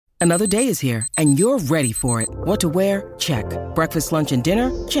Another day is here, and you're ready for it. What to wear? Check. Breakfast, lunch, and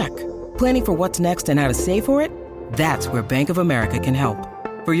dinner? Check. Planning for what's next and how to save for it? That's where Bank of America can help.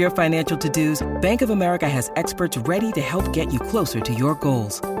 For your financial to-dos, Bank of America has experts ready to help get you closer to your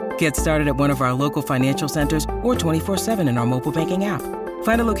goals. Get started at one of our local financial centers or 24/7 in our mobile banking app.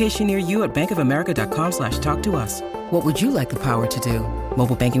 Find a location near you at bankofamerica.com/talktous. What would you like the power to do?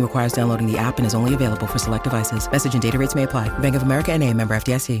 Mobile banking requires downloading the app and is only available for select devices. Message and data rates may apply. Bank of America N.A., member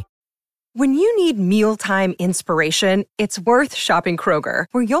FDIC. When you need mealtime inspiration, it's worth shopping Kroger,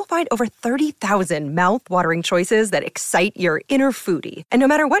 where you'll find over 30,000 mouth-watering choices that excite your inner foodie. And no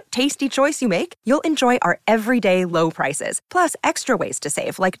matter what tasty choice you make, you'll enjoy our everyday low prices, plus extra ways to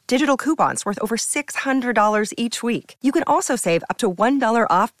save, like digital coupons worth over $600 each week. You can also save up to $1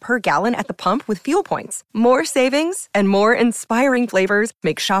 off per gallon at the pump with fuel points. More savings and more inspiring flavors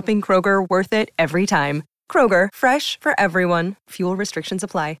make shopping Kroger worth it every time. Kroger, fresh for everyone. Fuel restrictions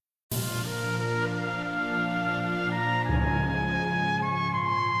apply.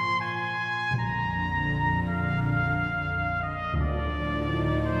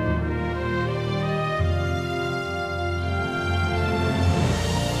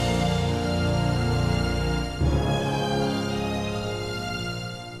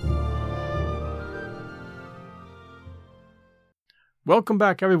 Welcome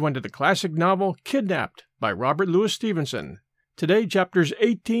back, everyone, to the classic novel Kidnapped by Robert Louis Stevenson. Today, chapters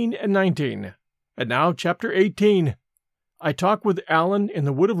 18 and 19. And now, chapter 18. I Talk with Alan in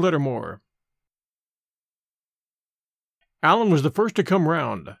the Wood of Littermore. Alan was the first to come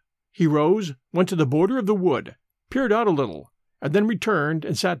round. He rose, went to the border of the wood, peered out a little, and then returned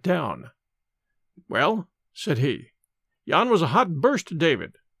and sat down. "Well," said he, "yon was a hot burst,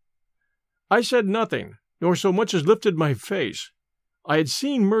 David." I said nothing, nor so much as lifted my face. I had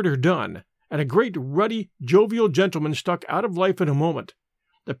seen murder done, and a great, ruddy, jovial gentleman struck out of life in a moment.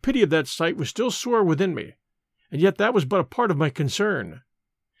 The pity of that sight was still sore within me, and yet that was but a part of my concern.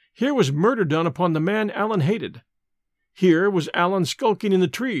 Here was murder done upon the man Alan hated. Here was Alan skulking in the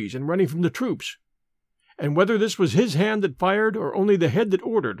trees and running from the troops. And whether this was his hand that fired or only the head that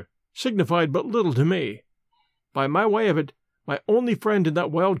ordered, signified but little to me. By my way of it, my only friend in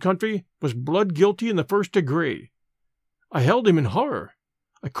that wild country was blood guilty in the first degree. I held him in horror.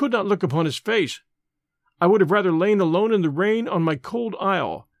 I could not look upon his face. I would have rather lain alone in the rain on my cold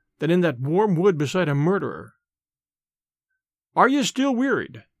isle than in that warm wood beside a murderer. "Are you still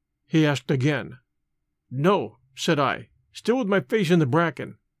wearied?" he asked again. "No," said I, still with my face in the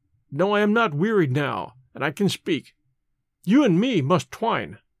bracken. "No, I am not wearied now, and I can speak. You and me must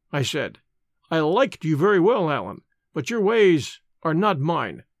twine," I said. "I liked you very well, Alan, but your ways are not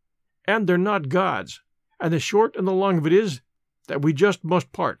mine, and they're not God's. And the short and the long of it is that we just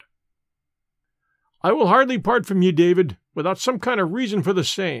must part." "I will hardly part from you, David, without some kind of reason for the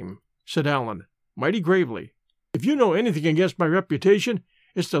same," said Alan, mighty gravely. "If you know anything against my reputation,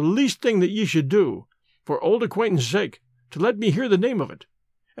 it's the least thing that ye should do, for old acquaintance' sake, to let me hear the name of it.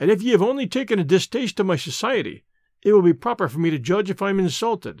 And if ye have only taken a distaste to my society, it will be proper for me to judge if I am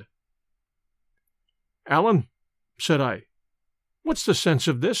insulted." "Alan," said I, "what's the sense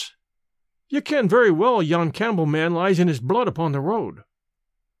of this? You ken very well yon Campbell man lies in his blood upon the road."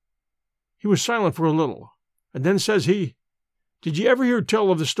 He was silent for a little, and then says he, "Did ye ever hear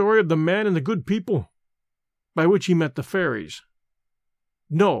tell of the story of the man and the good people?" By which he meant the fairies.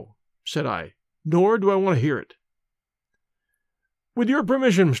 "No," said I, "nor do I want to hear it." "With your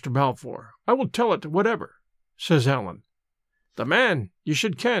permission, Mr. Balfour, I will tell it whatever," says Alan. "The man, ye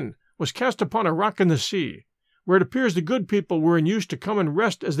should ken, was cast upon a rock in the sea, where it appears the good people were in use to come and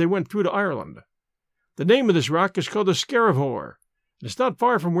rest as they went through to Ireland. The name of this rock is called the Scaravore, and it's not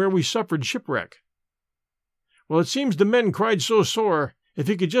far from where we suffered shipwreck. Well, it seems the men cried so sore, if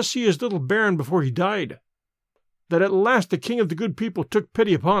he could just see his little bairn before he died, that at last the king of the good people took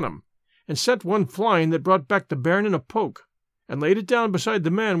pity upon him, and sent one flying that brought back the bairn in a poke, and laid it down beside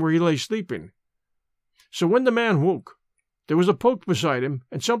the man where he lay sleeping. So when the man woke, there was a poke beside him,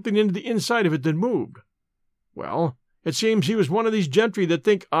 and something into the inside of it that moved. Well, it seems he was one of these gentry that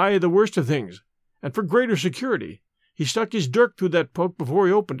think aye the worst of things, and for greater security, he stuck his dirk through that poke before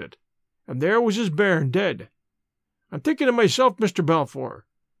he opened it, and there was his bairn dead. I'm thinking to myself, Mr. Balfour,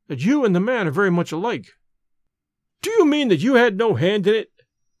 that you and the man are very much alike." "Do you mean that you had no hand in it?"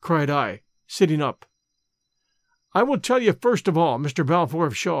 cried I, sitting up. "I will tell you first of all, Mr. Balfour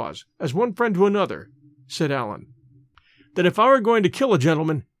of Shaw's, as one friend to another," said Alan, "that if I were going to kill a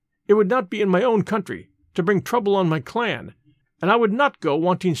gentleman, it would not be in my own country, to bring trouble on my clan, and I would not go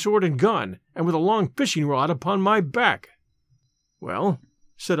wanting sword and gun, and with a long fishing rod upon my back." "Well,"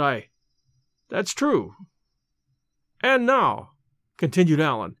 said I, "that's true." "And now," continued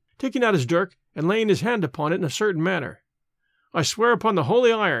Alan, taking out his dirk and laying his hand upon it in a certain manner. I swear upon the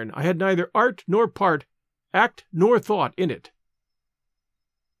holy iron I had neither art nor part, act nor thought in it.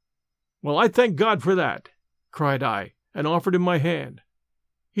 Well, I thank God for that, cried I, and offered him my hand.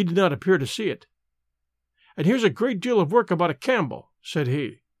 He did not appear to see it. And here's a great deal of work about a Campbell, said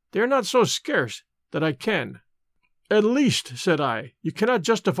he. They are not so scarce that I can. At least, said I, you cannot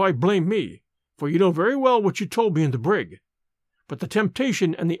justify blame me, for you know very well what you told me in the brig. But the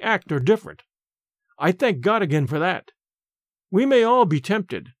temptation and the act are different. I thank God again for that. We may all be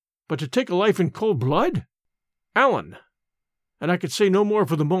tempted, but to take a life in cold blood? Allen! And I could say no more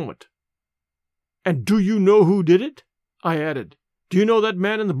for the moment. And do you know who did it? I added. Do you know that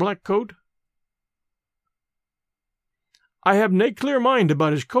man in the black coat? I have nae clear mind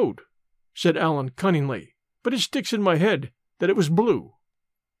about his coat, said Allen cunningly, but it sticks in my head that it was blue.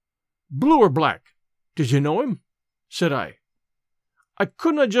 Blue or black? Did you know him? Said I. I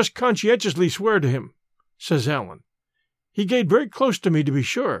couldna just conscientiously swear to him, says Allen. He gaed very close to me, to be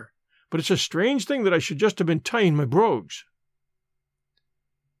sure, but it's a strange thing that I should just have been tying my brogues.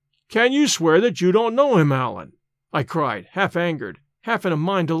 Can you swear that you don't know him, Allen? I cried, half angered, half in a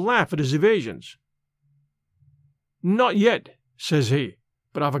mind to laugh at his evasions. Not yet, says he,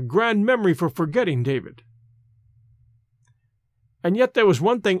 but I've a grand memory for forgetting, David. And yet there was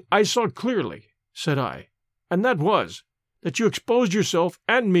one thing I saw clearly, said I, and that was, that you exposed yourself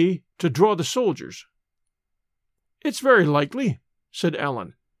and me to draw the soldiers. It's very likely, said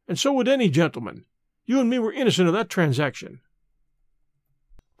Allen, and so would any gentleman. You and me were innocent of that transaction.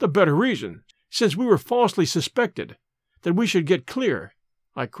 The better reason, since we were falsely suspected, that we should get clear,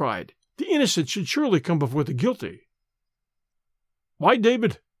 I cried. The innocent should surely come before the guilty. Why,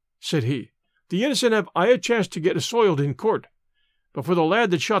 David, said he, the innocent have a chance to get assoiled in court, but for the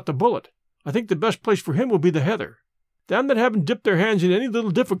lad that shot the bullet, I think the best place for him will be the heather. Them that haven't dipped their hands in any little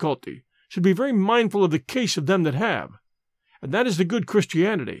difficulty should be very mindful of the case of them that have, and that is the good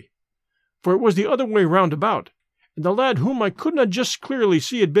Christianity. For it was the other way round about, and the lad whom I could not just clearly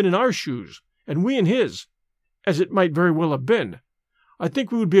see had been in our shoes, and we in his, as it might very well have been, I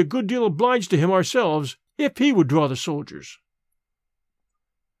think we would be a good deal obliged to him ourselves if he would draw the soldiers.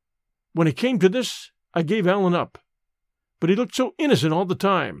 When it came to this, I gave Allen up, but he looked so innocent all the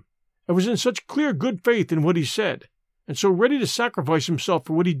time, and was in such clear good faith in what he said, and so ready to sacrifice himself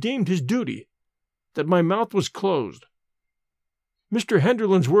for what he deemed his duty, that my mouth was closed. Mr.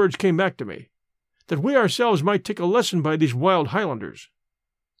 Henderland's words came back to me, that we ourselves might take a lesson by these wild Highlanders.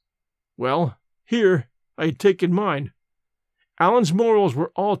 Well, here I had taken mine. Allen's morals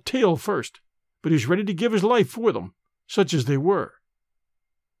were all tail first, but he was ready to give his life for them, such as they were.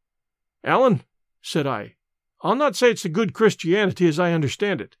 Allen, said I, I'll not say it's the good Christianity as I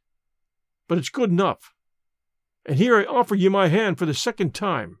understand it, but it's good enough. And here I offer you my hand for the second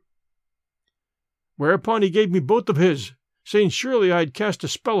time. Whereupon he gave me both of his, saying surely I had cast a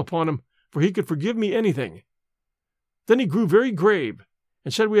spell upon him, for he could forgive me anything. Then he grew very grave,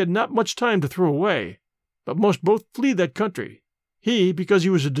 and said we had not much time to throw away, but must both flee that country, he because he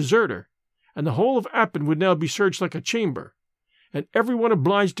was a deserter, and the whole of Appin would now be searched like a chamber, and every one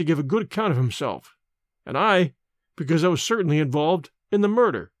obliged to give a good account of himself, and I, because I was certainly involved in the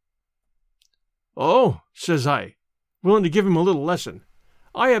murder. Oh, says I, willing to give him a little lesson,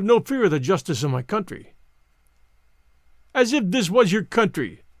 I have no fear of the justice of my country. As if this was your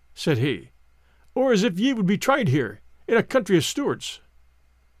country, said he, or as if ye would be tried here, in a country of Stuarts.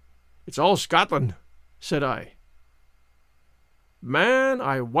 It's all Scotland, said I. Man,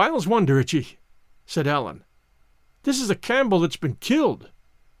 I whiles wonder at ye, said Allen. This is a Campbell that's been killed.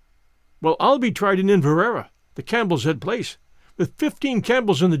 Well, I'll be tried in Inverara, the Campbell's head place, with 15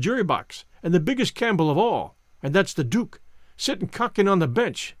 Campbells in the jury box, and the biggest Campbell of all, and that's the Duke, sitting cocking on the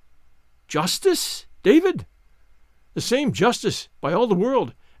bench. Justice, David? The same justice, by all the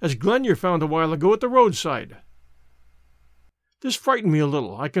world, as Glenure found a while ago at the roadside. This frightened me a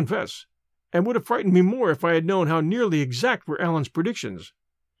little, I confess, and would have frightened me more if I had known how nearly exact were Allen's predictions.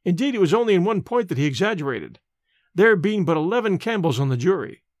 Indeed, it was only in one point that he exaggerated, there being but 11 Campbells on the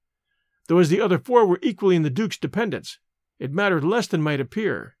jury. Though as the other 4 were equally in the Duke's dependence, it mattered less than might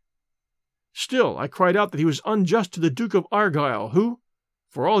appear. Still, I cried out that he was unjust to the Duke of Argyle, who,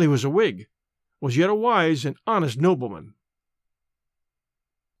 for all he was a Whig, was yet a wise and honest nobleman.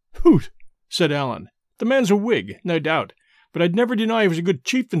 Hoot, said Allen, the man's a Whig, no doubt, but I'd never deny he was a good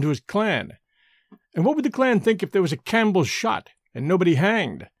chieftain to his clan. And what would the clan think if there was a Campbell shot, and nobody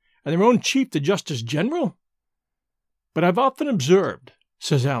hanged, and their own chief the Justice General? But I've often observed,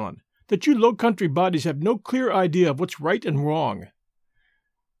 says Allen, that you low-country bodies have no clear idea of what's right and wrong.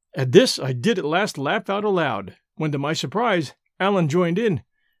 At this I did at last laugh out aloud, when to my surprise Allen joined in,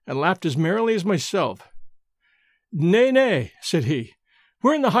 and laughed as merrily as myself. "Nay, nay," said he.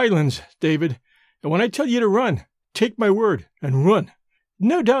 "We're in the Highlands, David, and when I tell you to run, take my word and run.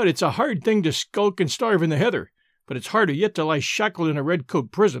 No doubt it's a hard thing to skulk and starve in the heather, but it's harder yet to lie shackled in a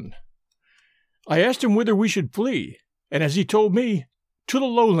red-coat prison." I asked him whither we should flee, and as he told me, to the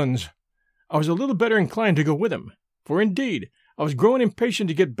lowlands, I was a little better inclined to go with him, for indeed I was growing impatient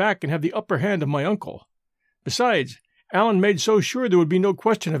to get back and have the upper hand of my uncle. Besides, Allan made so sure there would be no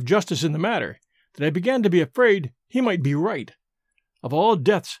question of justice in the matter, that I began to be afraid he might be right. Of all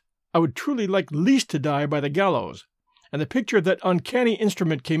deaths, I would truly like least to die by the gallows, and the picture of that uncanny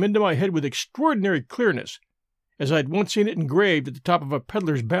instrument came into my head with extraordinary clearness, as I had once seen it engraved at the top of a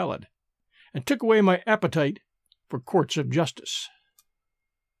peddler's ballad, and took away my appetite for courts of justice.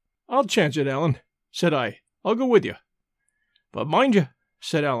 "I'll chance it, Allan," said I. "I'll go with you." "But mind you,"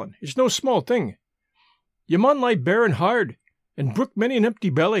 said Allan, "it's no small thing. Ye maun lie bare and hard, and brook many an empty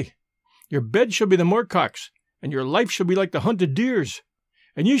belly. Your bed shall be the moorcock's, and your life shall be like the hunted deer's,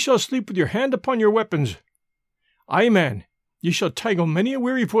 and ye shall sleep with your hand upon your weapons. Aye, man, ye shall tangle many a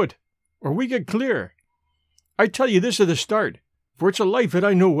weary foot, or we get clear. I tell you this at the start, for it's a life that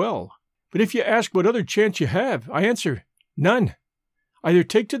I know well. But if ye ask what other chance ye have, I answer, none. Either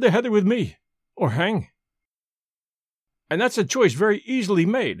take to the heather with me, or hang." "And that's a choice very easily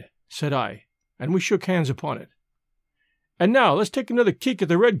made," said I, and we shook hands upon it. "And now let's take another keek at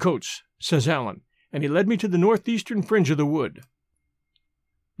the redcoats," says Allan, and he led me to the northeastern fringe of the wood.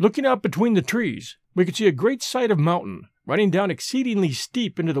 Looking out between the trees, we could see a great sight of mountain, running down exceedingly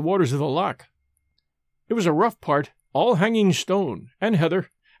steep into the waters of the loch. It was a rough part, all hanging stone, and heather,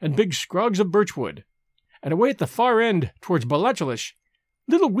 and big scrogs of birchwood, and away at the far end, towards Balachalish,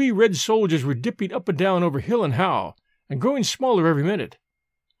 little wee red soldiers were dipping up and down over hill and howe, and growing smaller every minute.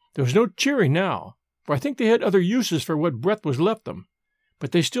 There was no cheering now, for I think they had other uses for what breath was left them,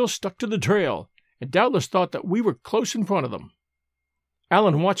 but they still stuck to the trail, and doubtless thought that we were close in front of them.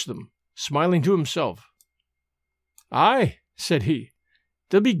 Allan watched them, smiling to himself. "Aye," said he,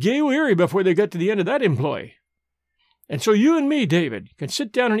 "they'll be gey weary before they get to the end of that employ. And so you and me, David, can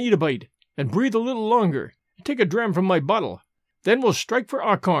sit down and eat a bite, and breathe a little longer, and take a dram from my bottle. Then we'll strike for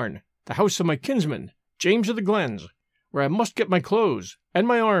Aughorn, the house of my kinsman, James of the Glens, where I must get my clothes, and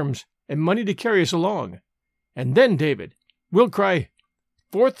my arms, and money to carry us along. And then, David, we'll cry,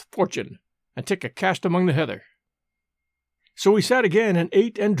 'Forth fortune,' and take a cast among the heather." So we sat again and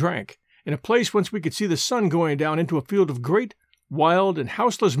ate and drank, in a place whence we could see the sun going down into a field of great, wild, and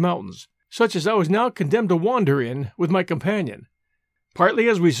houseless mountains, such as I was now condemned to wander in with my companion. Partly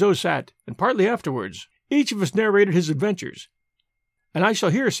as we so sat, and partly afterwards, each of us narrated his adventures, and I shall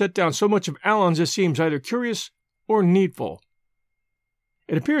here set down so much of Allan's as seems either curious or needful.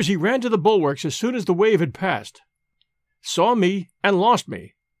 It appears he ran to the bulwarks as soon as the wave had passed, saw me and lost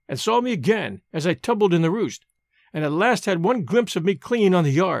me, and saw me again as I tumbled in the roost, and at last had one glimpse of me clinging on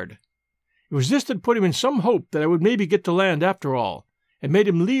the yard. It was this that put him in some hope that I would maybe get to land after all, and made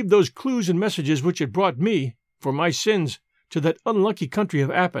him leave those clues and messages which had brought me, for my sins, to that unlucky country of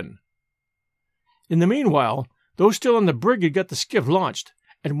Appin. In the meanwhile, those still on the brig had got the skiff launched,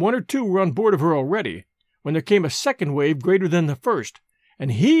 and one or two were on board of her already, when there came a second wave greater than the first,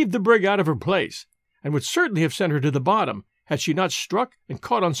 and heaved the brig out of her place, and would certainly have sent her to the bottom, had she not struck and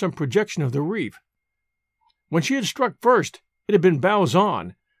caught on some projection of the reef. When she had struck first, it had been bows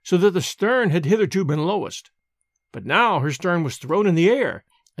on, so that the stern had hitherto been lowest. But now her stern was thrown in the air,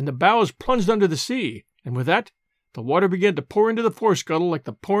 and the bows plunged under the sea, and with that, the water began to pour into the forescuttle like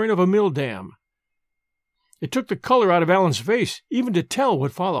the pouring of a mill dam. It took the colour out of Allan's face even to tell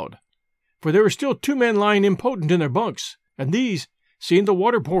what followed, for there were still 2 men lying impotent in their bunks, and these, seeing the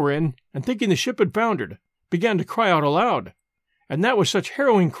water pour in, and thinking the ship had foundered, began to cry out aloud, and that with such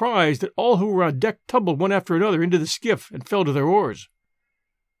harrowing cries that all who were on deck tumbled one after another into the skiff and fell to their oars.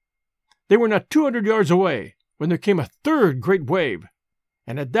 They were not 200 yards away, when there came a third great wave,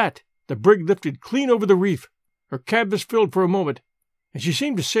 and at that the brig lifted clean over the reef, her canvas filled for a moment, and she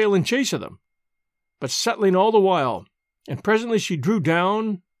seemed to sail in chase of them, but settling all the while, and presently she drew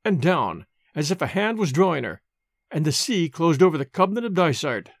down and down, as if a hand was drawing her, and the sea closed over the Covenant of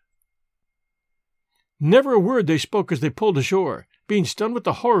Dysart. Never a word they spoke as they pulled ashore, being stunned with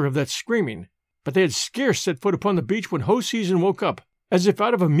the horror of that screaming, but they had scarce set foot upon the beach when Hoseason woke up, as if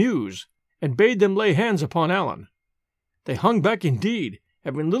out of a muse, and bade them lay hands upon Allan. They hung back indeed,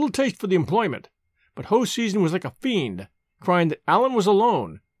 having little taste for the employment, but Hoseason was like a fiend, crying that Allan was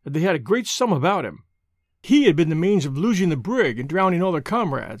alone, that they had a great sum about him. He had been the means of losing the brig and drowning all their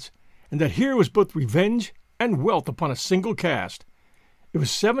comrades, and that here was both revenge and wealth upon a single cast. It was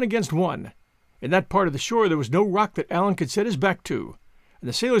 7 against 1. In that part of the shore there was no rock that Allan could set his back to, and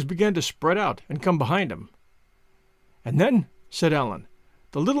the sailors began to spread out and come behind him. "And then," said Allen,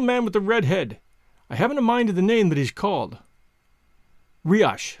 "the little man with the red head. I haven't a mind of the name that he's called."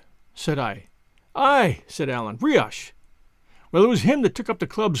 "Riash," said I. "Aye," said Allen, "Riash. Well, it was him that took up the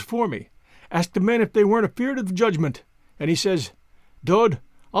clubs for me, asked the men if they weren't afeard of judgment, and he says, 'Dod,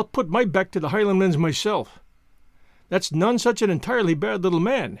 I'll put my back to the Highlandmen's myself.' That's none such an entirely bad little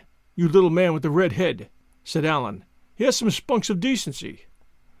man, you little man with the red head," said Allen. "He has some spunks of decency."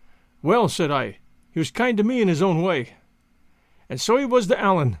 "Well," said I, "he was kind to me in his own way." "And so he was to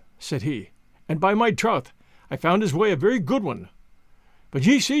Allen," said he, "and by my troth, I found his way a very good one. But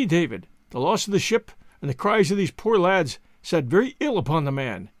ye see, David, the loss of the ship and the cries of these poor lads sat very ill upon the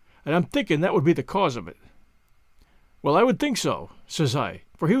man, and I'm thinking that would be the cause of it." "Well, I would think so," says I,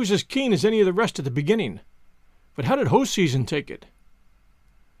 "for he was as keen as any of the rest at the beginning. But how did Hostseason take it?"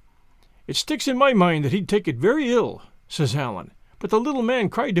 "It sticks in my mind that he'd take it very ill," says Allen, "but the little man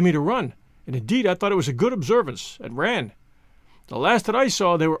cried to me to run, and indeed I thought it was a good observance, and ran. The last that I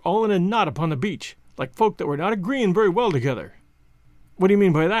saw they were all in a knot upon the beach, like folk that were not agreeing very well together." "What do you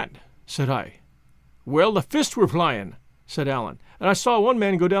mean by that?" said I. "Well, the fists were flying," said Allen, "and I saw one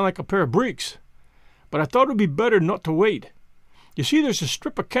man go down like a pair of breeks. But I thought it would be better not to wait. You see, there's a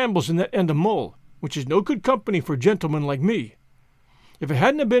strip of Campbells in that end of Mull, which is no good company for gentlemen like me. If it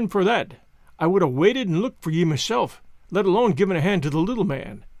hadn't been for that, I would have waited and looked for ye myself, let alone giving a hand to the little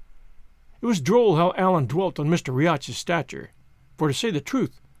man." It was droll how Allen dwelt on Mr. Riach's stature, for to say the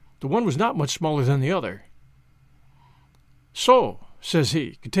truth, the one was not much smaller than the other. "So," says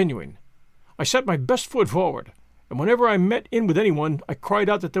he, continuing, "I set my best foot forward, and whenever I met in with anyone, I cried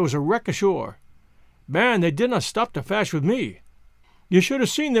out that there was a wreck ashore. Man, they did not stop to fash with me. You should have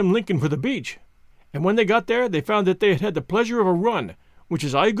seen them linking for the beach, and when they got there, they found that they had had the pleasure of a run, which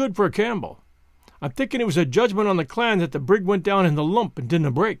is aye good for a Campbell. I'm thinking it was a judgment on the clan that the brig went down in the lump and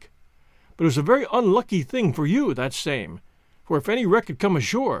didn't break. But it was a very unlucky thing for you, that same, for if any wreck had come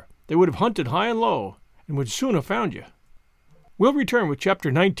ashore, they would have hunted high and low, and would soon have found you." We'll return with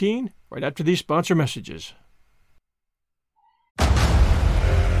Chapter 19 right after these sponsor messages.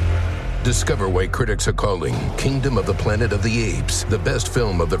 Discover why critics are calling Kingdom of the Planet of the Apes the best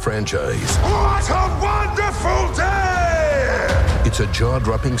film of the franchise. What a wonderful day! It's a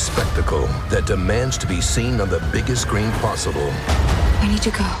jaw-dropping spectacle that demands to be seen on the biggest screen possible. We need to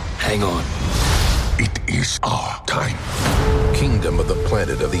go. Hang on. It is our time. Kingdom of the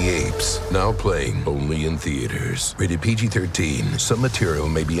Planet of the Apes. Now playing only in theaters. Rated PG-13. Some material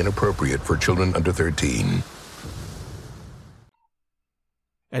may be inappropriate for children under 13.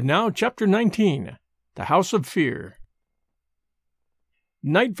 And now, Chapter 19, The House of Fear.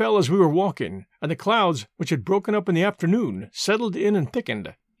 Night fell as we were walking, and the clouds, which had broken up in the afternoon, settled in and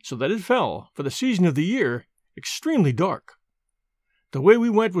thickened, so that it fell, for the season of the year, extremely dark. The way we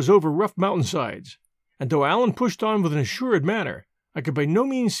went was over rough mountainsides, and though Allen pushed on with an assured manner, I could by no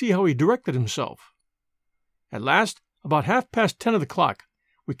means see how he directed himself. At last, about 10:30 of the clock,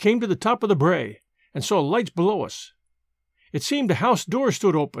 we came to the top of the brae, and saw lights below us. It seemed the house door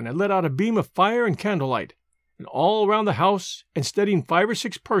stood open and let out a beam of fire and candlelight, and all around the house and steadying 5 or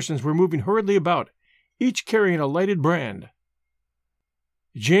 6 persons were moving hurriedly about, each carrying a lighted brand.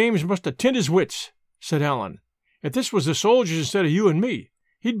 "James must have tinned his wits," said Allen. "If this was the soldiers instead of you and me,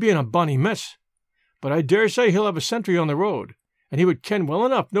 he'd be in a bonny mess. But I dare say he'll have a sentry on the road, and he would ken well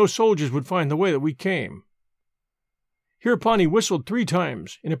enough no soldiers would find the way that we came." Hereupon he whistled 3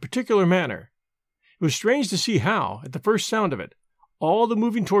 times, in a particular manner. It was strange to see how, at the first sound of it, all the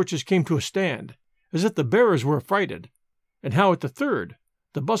moving torches came to a stand, as if the bearers were affrighted, and how at the third,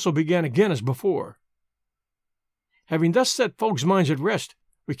 the bustle began again as before. Having thus set folks' minds at rest,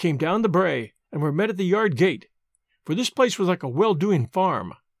 we came down the brae, and were met at the yard gate, for this place was like a well-doing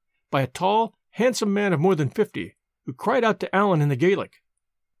farm, by a tall, handsome man of more than 50, who cried out to Allen in the Gaelic.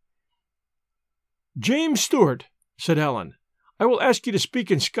 "James Stewart," said Allen, "I will ask you to speak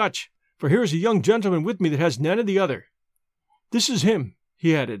in Scotch, for here is a young gentleman with me that has none of the other. This is him,"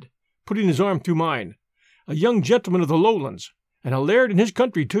 he added, putting his arm through mine, "a young gentleman of the Lowlands, and a laird in his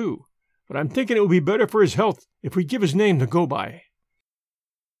country too, but I'm thinking it will be better for his health if we give his name to go by."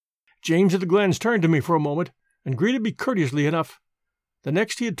 James of the Glens turned to me for a moment, and greeted me courteously enough. The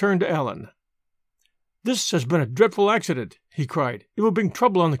next he had turned to Allen. "This has been a dreadful accident," he cried. "It will bring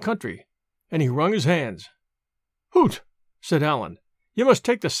trouble on the country," and he wrung his hands. "Hoot," said Allen, "you must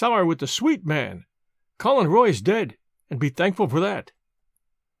take the sour with the sweet, man. Colin Roy is dead, and be thankful for that."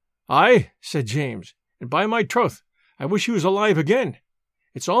 "Aye," said James, "and by my troth, I wish he was alive again.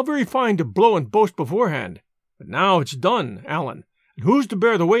 It's all very fine to blow and boast beforehand, but now it's done, Allen, and who's to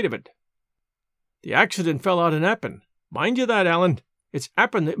bear the weight of it? The accident fell out in Appin. Mind you that, Allen. It's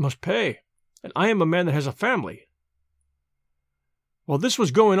Appin that must pay, and I am a man that has a family. While this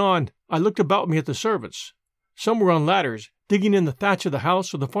was going on, I looked about me at the servants. Some were on ladders, digging in the thatch of the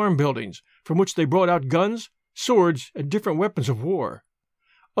house or the farm buildings, from which they brought out guns, swords, and different weapons of war.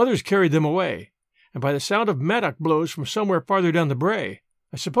 Others carried them away, and by the sound of mattock blows from somewhere farther down the brae,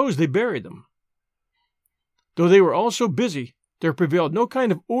 I suppose they buried them. Though they were all so busy, there prevailed no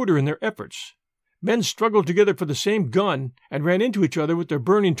kind of order in their efforts. Men struggled together for the same gun and ran into each other with their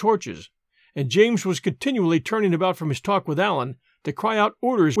burning torches, and James was continually turning about from his talk with Alan to cry out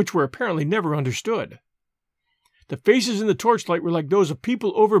orders which were apparently never understood. The faces in the torchlight were like those of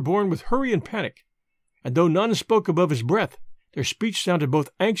people overborne with hurry and panic, and though none spoke above his breath, their speech sounded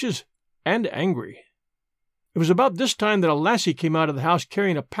both anxious and angry. It was about this time that a lassie came out of the house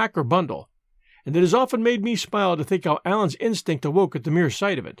carrying a pack or bundle, and it has often made me smile to think how Alan's instinct awoke at the mere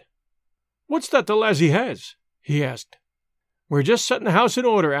sight of it. "What's that the lassie has?" he asked. "We're just setting the house in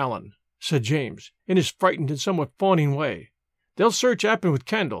order, Alan," said James, in his frightened and somewhat fawning way. "They'll search Appin with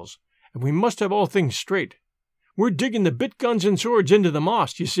candles, and we must have all things straight. We're digging the bit guns and swords into the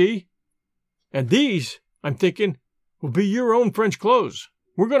moss, you see. And these, I'm thinking, will be your own French clothes.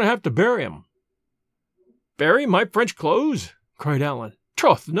 We're going to have to bury 'em." "Bury my French clothes?" cried Alan.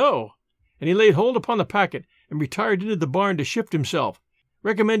 "Troth, no." And he laid hold upon the packet and retired into the barn to shift himself,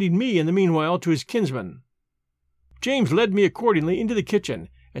 recommending me in the meanwhile to his kinsman. James led me accordingly into the kitchen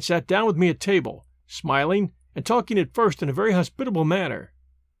and sat down with me at table, smiling and talking at first in a very hospitable manner.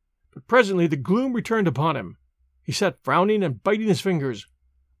 But presently the gloom returned upon him. He sat frowning and biting his fingers,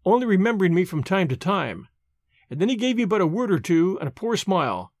 only remembering me from time to time, and then he gave me but a word or two and a poor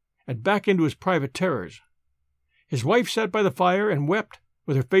smile, and back into his private terrors. His wife sat by the fire and wept,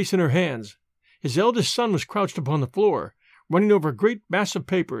 with her face in her hands. His eldest son was crouched upon the floor, running over a great mass of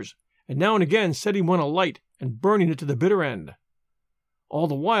papers, and now and again setting one alight and burning it to the bitter end. All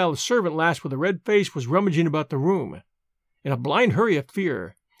the while a servant lass with a red face was rummaging about the room, in a blind hurry of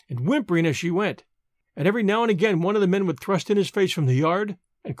fear, and whimpering as she went, and every now and again one of the men would thrust in his face from the yard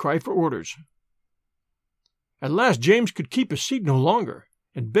and cry for orders. At last James could keep his seat no longer,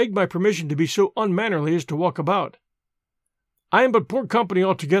 and begged my permission to be so unmannerly as to walk about. "I am but poor company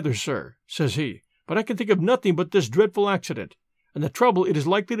altogether, sir," says he, "but I can think of nothing but this dreadful accident, and the trouble it is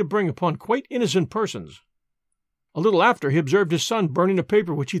likely to bring upon quite innocent persons." A little after he observed his son burning a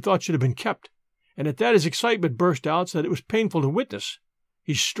paper which he thought should have been kept, and at that his excitement burst out so that it was painful to witness.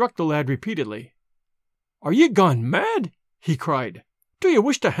 He struck the lad repeatedly. "Are ye gone mad?" he cried. "Do you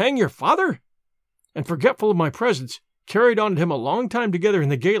wish to hang your father?" And forgetful of my presence, carried on at him a long time together in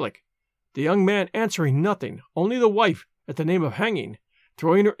the Gaelic, the young man answering nothing, only the wife, at the name of hanging,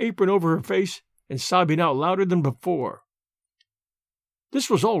 throwing her apron over her face and sobbing out louder than before. This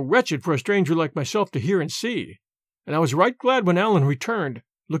was all wretched for a stranger like myself to hear and see, and I was right glad when Alan returned,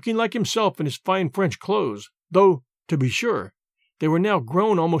 looking like himself in his fine French clothes, though, to be sure, they were now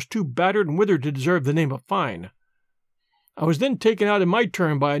grown almost too battered and withered to deserve the name of fine. I was then taken out in my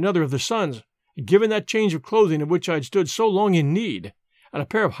turn by another of the sons, and given that change of clothing of which I had stood so long in need, and a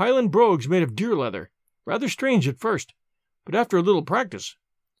pair of Highland brogues made of deer leather, rather strange at first, but after a little practice,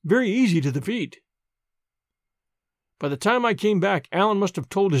 very easy to the feet. By the time I came back, Alan must have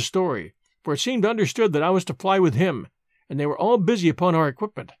told his story, for it seemed understood that I was to fly with him, and they were all busy upon our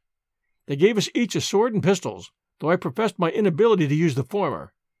equipment. They gave us each a sword and pistols, though I professed my inability to use the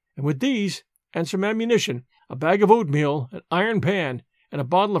former, and with these, and some ammunition, a bag of oatmeal, an iron pan, and a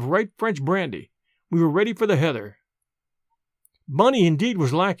bottle of right French brandy, we were ready for the heather. Money indeed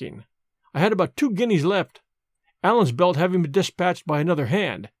was lacking. I had about 2 guineas left, Alan's belt having been dispatched by another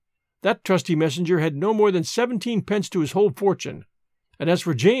hand. That trusty messenger had no more than 17 pence to his whole fortune, and as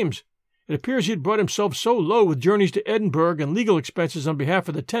for James, it appears he had brought himself so low with journeys to Edinburgh and legal expenses on behalf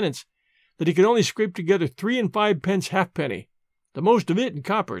of the tenants that he could only scrape together 3 and 5 pence halfpenny, the most of it in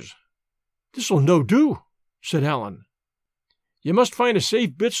coppers. "This'll no do," said Alan. "You must find a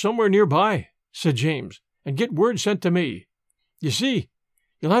safe bit somewhere nearby," said James, "and get word sent to me. You see,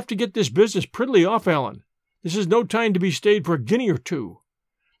 you'll have to get this business prettily off, Alan. This is no time to be stayed for a guinea or 2.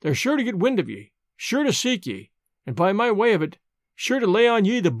 They're sure to get wind of ye, sure to seek ye, and by my way of it, sure to lay on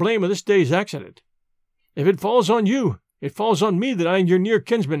ye the blame of this day's accident. If it falls on you, it falls on me that I am your near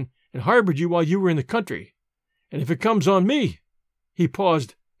kinsman and harboured you while you were in the country. And if it comes on me," he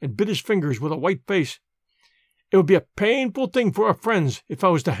paused and bit his fingers with a white face, "it would be a painful thing for our friends if I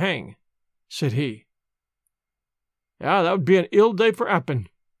was to hang," said he. "Ah, that would be an ill day for Appin,"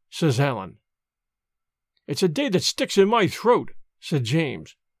 says Alan. "It's a day that sticks in my throat," said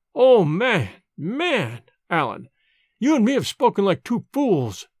James. "Oh, man, Alan, you and me have spoken like 2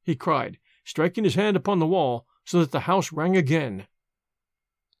 fools," he cried, striking his hand upon the wall so that the house rang again.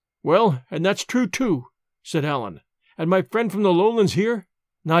 Well, and that's true too, said Allen. And my friend from the lowlands here,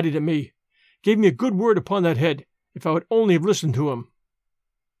 nodded at me, gave me a good word upon that head, if I would only have listened to him.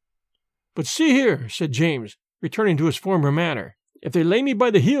 But see here, said James, returning to his former manner, if they lay me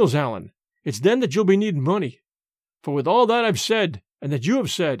by the heels, Allen, it's then that you'll be needing money. For with all that I've said, and that you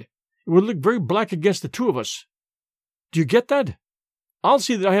have said, it would look very black against the two of us. Do you get that? I'll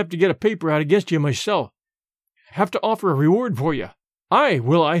see that I have to get a paper out against you myself. Have to offer a reward for you. Aye,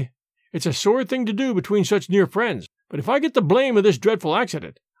 will I? It's a sore thing to do between such near friends, but if I get the blame of this dreadful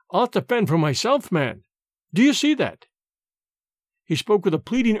accident, I'll have to fend for myself, man. Do you see that? He spoke with a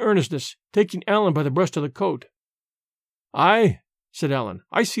pleading earnestness, taking Allen by the breast of the coat. Aye, said Allen,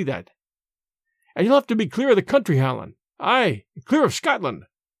 I see that. And you'll have to be clear of the country, Allen. Aye, clear of Scotland.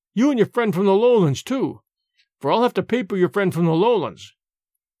 You and your friend from the lowlands, too, for I'll have to paper your friend from the lowlands.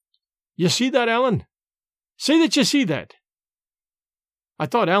 You see that, Allen? Say that you see that. I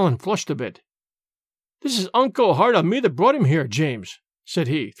thought Allen flushed a bit. This is unco hard on me that brought him here, James, said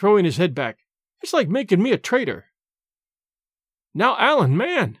he, throwing his head back. It's like making me a traitor. Now, Allen,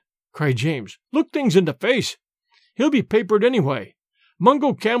 man, cried James, look things in the face. He'll be papered anyway.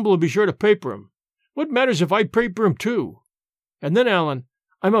 Mungo Campbell will be sure to paper him. What matters if I paper him too? And then, Allen,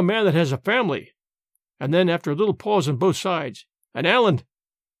 I'm a man that has a family. And then, after a little pause on both sides, and Allen,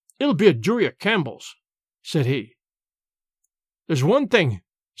 it'll be a jury of Campbells, said he. There's one thing,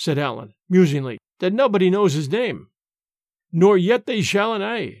 said Allen, musingly, that nobody knows his name. Nor yet they shall, and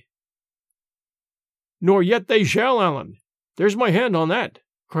I. Nor yet they shall, Allen. There's my hand on that,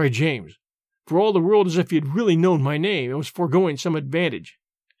 cried James, for all the world as if he had really known my name and was foregoing some advantage.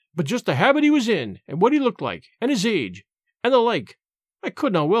 But just the habit he was in, and what he looked like, and his age, and the like, I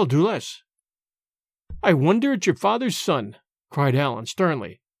could not well do less. I wonder at your father's son, cried Allen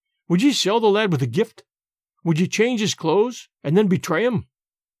sternly. Would ye sell the lad with a gift? Would ye change his clothes, and then betray him?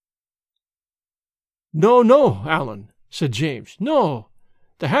 No, no, Allen, said James, no.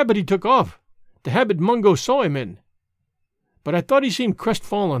 The habit he took off, the habit Mungo saw him in. But I thought he seemed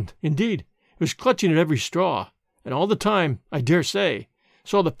crestfallen. Indeed, he was clutching at every straw, and all the time, I dare say,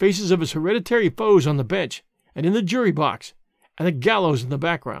 saw the faces of his hereditary foes on the bench, and in the jury box, and the gallows in the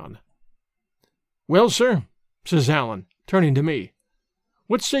background. Well, sir, says Allen, turning to me,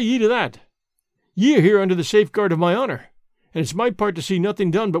 what say ye to that? Ye are here under the safeguard of my honour, and it's my part to see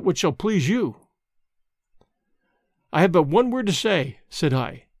nothing done but what shall please you. I have but one word to say, said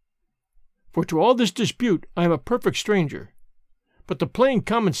I, for to all this dispute I am a perfect stranger. But the plain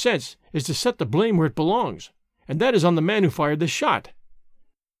common sense is to set the blame where it belongs, and that is on the man who fired the shot.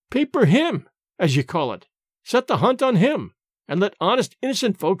 Paper him, as ye call it. Set the hunt on him, and let honest,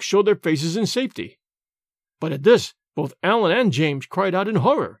 innocent folks show their faces in safety. But at this, both Allen and James cried out in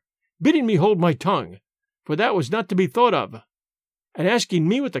horror, bidding me hold my tongue, for that was not to be thought of, and asking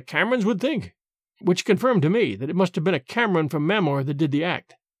me what the Camerons would think, which confirmed to me that it must have been a Cameron from Mamor that did the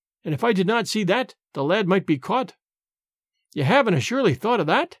act, and if I did not see that, the lad might be caught. You haven't surely thought of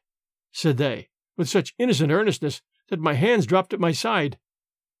that? Said they, with such innocent earnestness that my hands dropped at my side,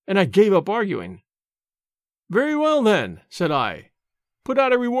 and I gave up arguing. Very well, then, said I. Put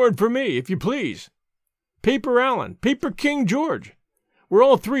out a reward for me, if you please. Paper Allen, paper King George. We're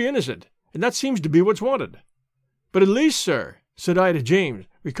all three innocent, and that seems to be what's wanted. But at least, sir, said I to James,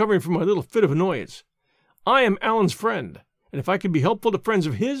 recovering from my little fit of annoyance, I am Allen's friend, and if I can be helpful to friends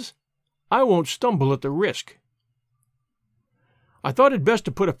of his, I won't stumble at the risk. I thought it best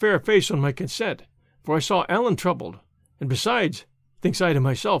to put a fair face on my consent, for I saw Allen troubled, and besides, thinks I to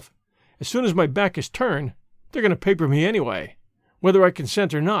myself, as soon as my back is turned, they're going to paper me anyway, whether I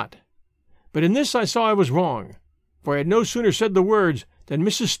consent or not. But in this I saw I was wrong, for I had no sooner said the words than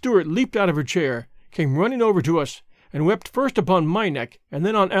Mrs. Stewart leaped out of her chair, came running over to us, and wept first upon my neck and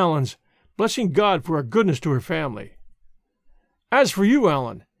then on Allen's, blessing God for our goodness to her family. As for you,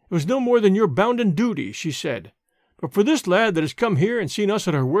 Allen, it was no more than your bounden duty, she said. But for this lad that has come here and seen us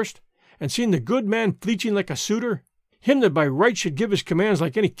at our worst, and seen the good man fleeching like a suitor, him that by right should give his commands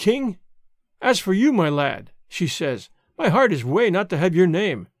like any king? As for you, my lad, she says, my heart is way not to have your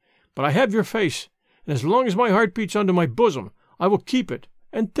name, but I have your face, and as long as my heart beats unto my bosom, I will keep it,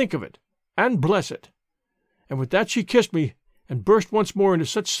 and think of it, and bless it. And with that she kissed me, and burst once more into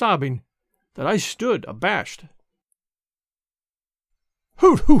such sobbing, that I stood abashed.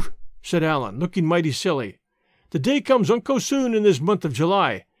 Hoot, hoot, said Allen, looking mighty silly. The day comes unco soon in this month of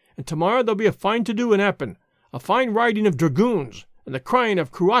July, and tomorrow there'll be a fine to-do in Appin, a fine riding of dragoons, and the crying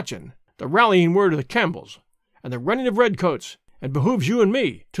of Cruachan, the rallying word of the Campbells, and the running of redcoats, and behooves you and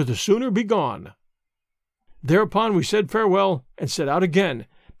me to the sooner be gone. Thereupon we said farewell, and set out again,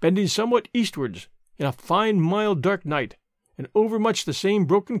 bending somewhat eastwards, in a fine mild dark night, and over much the same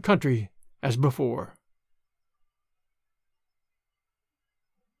broken country as before.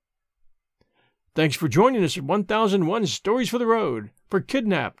 Thanks for joining us at 1001 Stories for the Road for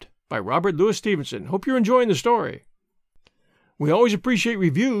Kidnapped by Robert Louis Stevenson. Hope you're enjoying the story. We always appreciate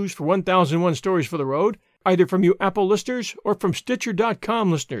reviews for 1001 Stories for the Road, either from you Apple listeners or from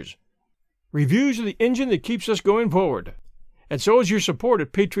Stitcher.com listeners. Reviews are the engine that keeps us going forward. And so is your support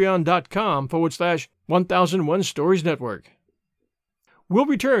at patreon.com/1001 Stories Network. We'll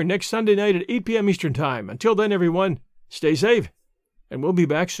return next Sunday night at 8 p.m. Eastern Time. Until then, everyone, stay safe, and we'll be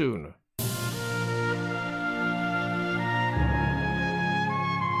back soon.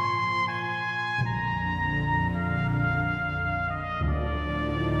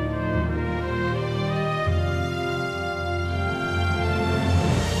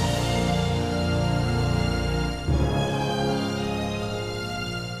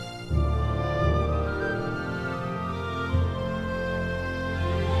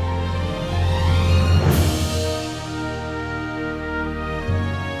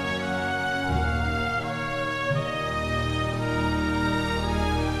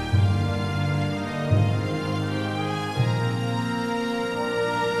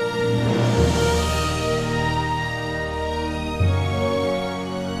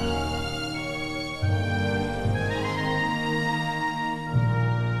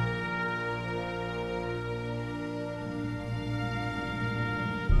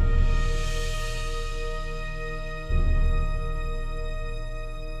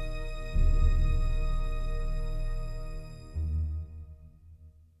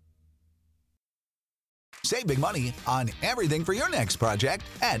 Save big money on everything for your next project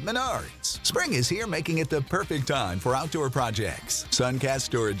at Menards. Spring is here, making it the perfect time for outdoor projects. Suncast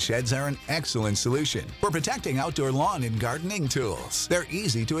storage sheds are an excellent solution for protecting outdoor lawn and gardening tools. They're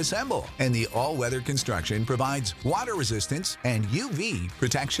easy to assemble, and the all-weather construction provides water resistance and UV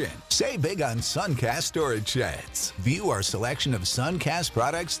protection. Save big on Suncast storage sheds. View our selection of Suncast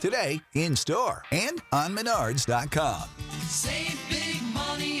products today in store and on Menards.com. Save